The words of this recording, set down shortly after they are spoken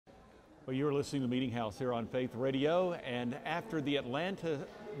Well, you're listening to Meeting House here on Faith Radio, and after the Atlanta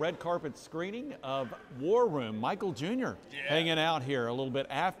red carpet screening of War Room, Michael Jr. hanging out here a little bit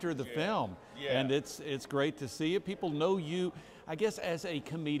after the film, and it's great to see you. People know you, I guess, as a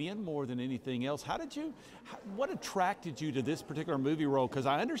comedian more than anything else. What attracted you to this particular movie role? Because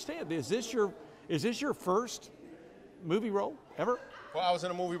I understand, is this your first movie role ever? Well, I was in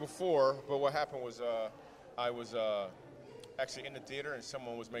a movie before, but what happened was I was actually in the theater and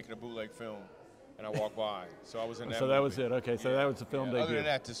someone was making a bootleg film, and I walked by. So I was in that So movie. that was it. Okay, so that was the film debut. Other than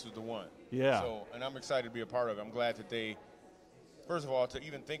that, this was the one. Yeah. So, and I'm excited to be a part of it. I'm glad that they, first of all, to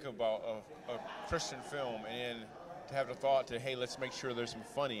even think about a Christian film and then to have the thought to, hey, let's make sure there's some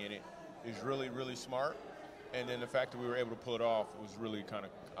funny in it is really, really smart. And then the fact that we were able to pull it off was really kind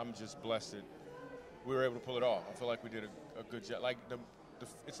of, I'm just blessed that we were able to pull it off. I feel like we did a good job. Like,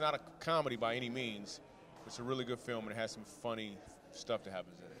 it's not a comedy by any means. It's a really good film, and it has some funny stuff that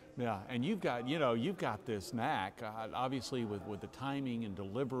happens in it. Yeah, and you've got this knack, obviously with the timing and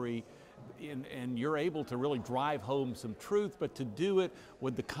delivery, and you're able to really drive home some truth, but to do it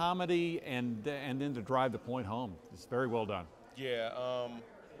with the comedy and then to drive the point home. It's very well done. Yeah,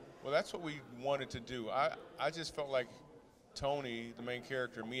 well, that's what we wanted to do. I just felt like Tony, the main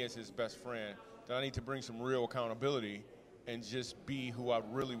character, me as his best friend, that I need to bring some real accountability and just be who I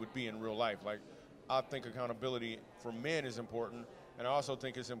really would be in real life. Like, I think accountability for men is important, and I also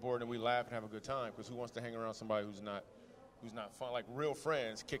think it's important that we laugh and have a good time, because who wants to hang around somebody who's not fun? Like, real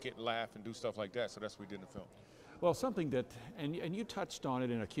friends kick it, laugh, and do stuff like that. So that's what we did in the film. Well, something that, and you touched on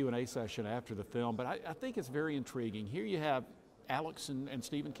it in a Q&A session after the film, but I think it's very intriguing. Here you have Alex and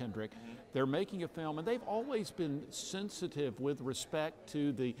Stephen Kendrick. They're making a film, and they've always been sensitive with respect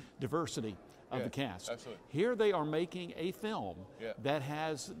to the diversity of the cast. Absolutely. Here they are making a film that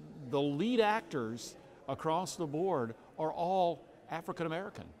has the lead actors across the board are all African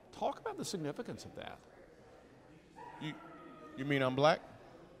American. Talk about the significance of that. You mean I'm black?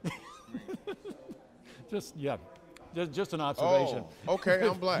 Just an observation. Oh, okay,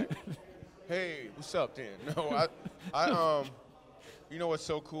 I'm black. Hey, what's up then? No, I you know what's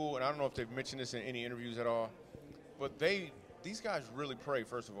so cool, and I don't know if they've mentioned this in any interviews at all, but these guys really pray,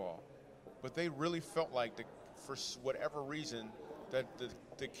 first of all, but they really felt like, for whatever reason, that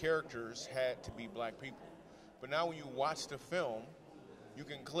the characters had to be black people. But now when you watch the film, you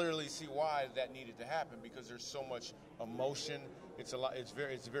can clearly see why that needed to happen, because there's so much emotion. It's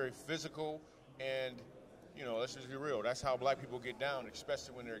very physical, and let's just be real. That's how black people get down,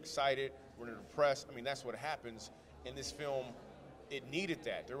 especially when they're excited, when they're depressed. I mean, that's what happens in this film. It needed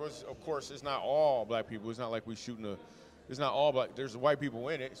that. There was, of course, it's not all black people. It's not like we shooting it's not all black. There's white people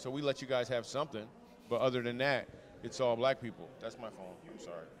in it, so we let you guys have something. But other than that, it's all black people. That's my phone. I'm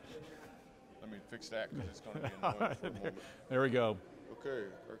sorry. Let me fix that, because it's going to be annoying for a moment. There we go. Okay,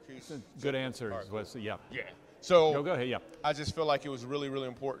 our keys. Good answer. Right. Yeah. Yeah. So go ahead. Yeah. I just feel like it was really, really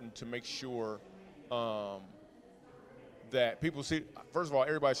important to make sure that people see. First of all,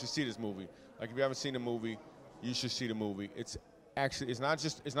 everybody should see this movie. Like, if you haven't seen the movie, you should see the movie. It's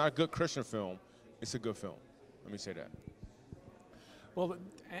not a good Christian film. It's a good film. Let me say that. Well,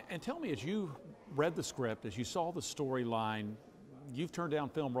 and tell me, as you read the script, as you saw the storyline, you've turned down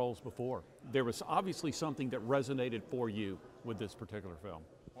film roles before. There was obviously something that resonated for you with this particular film.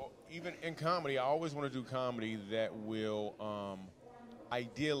 Well, even in comedy, I always want to do comedy that will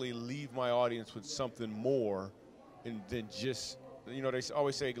ideally leave my audience with something more than just, they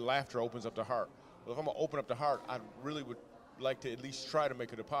always say laughter opens up the heart. Well, if I'm going to open up the heart, I really would like to at least try to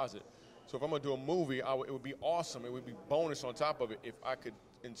make a deposit. So if I'm going to do a movie, it would be awesome. It would be bonus on top of it if I could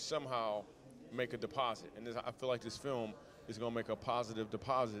somehow make a deposit. And I feel like this film is going to make a positive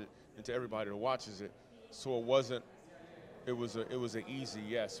deposit into everybody that watches it. So it was an easy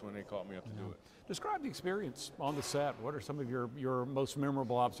yes when they called me up to do it. Describe the experience on the set. What are some of your most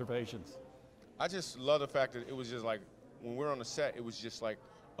memorable observations? I just love the fact that it was just like, when we were on the set, it was just like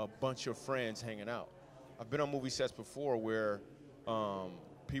a bunch of friends hanging out. I've been on movie sets before where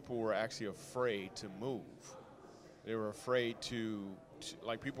people were actually afraid to move. They were afraid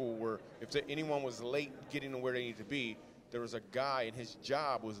if anyone was late getting to where they needed to be, there was a guy, and his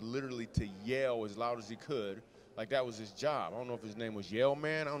job was literally to yell as loud as he could. Like, that was his job. I don't know if his name was Yell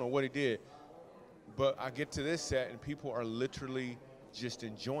Man. I don't know what he did. But I get to this set, and people are literally just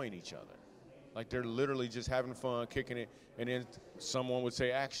enjoying each other. Like, they're literally just having fun, kicking it, and then someone would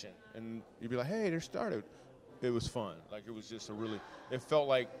say action, and you'd be like, hey, they're started. It was fun. Like, it was just it felt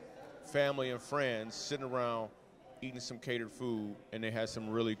like family and friends sitting around eating some catered food, and they had some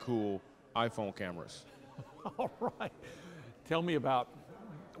really cool iPhone cameras. All right. Tell me about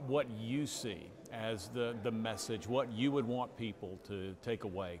what you see as the message, what you would want people to take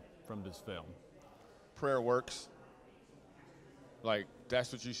away from this film? Prayer works. Like,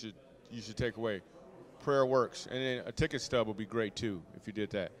 that's what you should take away. Prayer works. And then a ticket stub would be great too if you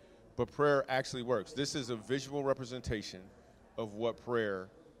did that. But prayer actually works. This is a visual representation of what prayer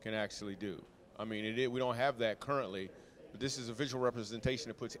can actually do. I mean, we don't have that currently, but this is a visual representation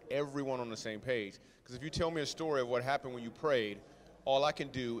that puts everyone on the same page. Because if you tell me a story of what happened when you prayed, all I can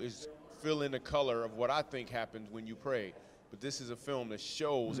do is fill in the color of what I think happened when you prayed. But this is a film that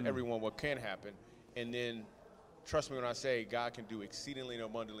shows everyone what can happen. And then, trust me when I say God can do exceedingly and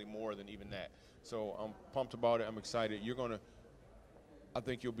abundantly more than even that. So I'm pumped about it. I'm excited. I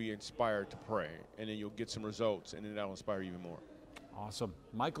think you'll be inspired to pray, and then you'll get some results, and then that'll inspire you even more. Awesome.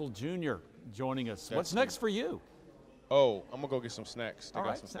 Michael Jr. joining us. What's next for you? Oh, I'm gonna go get some snacks. All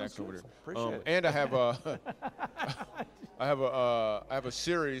right, some snacks over there. Appreciate it. And I have a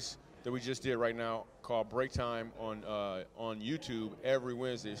series that we just did right now called Break Time on YouTube every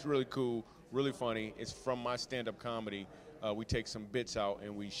Wednesday. It's really cool, really funny. It's from my stand-up comedy. We take some bits out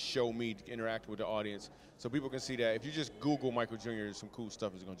and we show me interacting with the audience so people can see that. If you just Google Michael Jr., some cool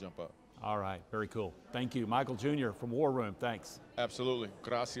stuff is going to jump up. All right, very cool. Thank you. Michael Jr. from War Room, thanks. Absolutely.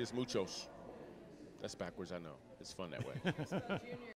 Gracias muchos. That's backwards, I know. It's fun that way.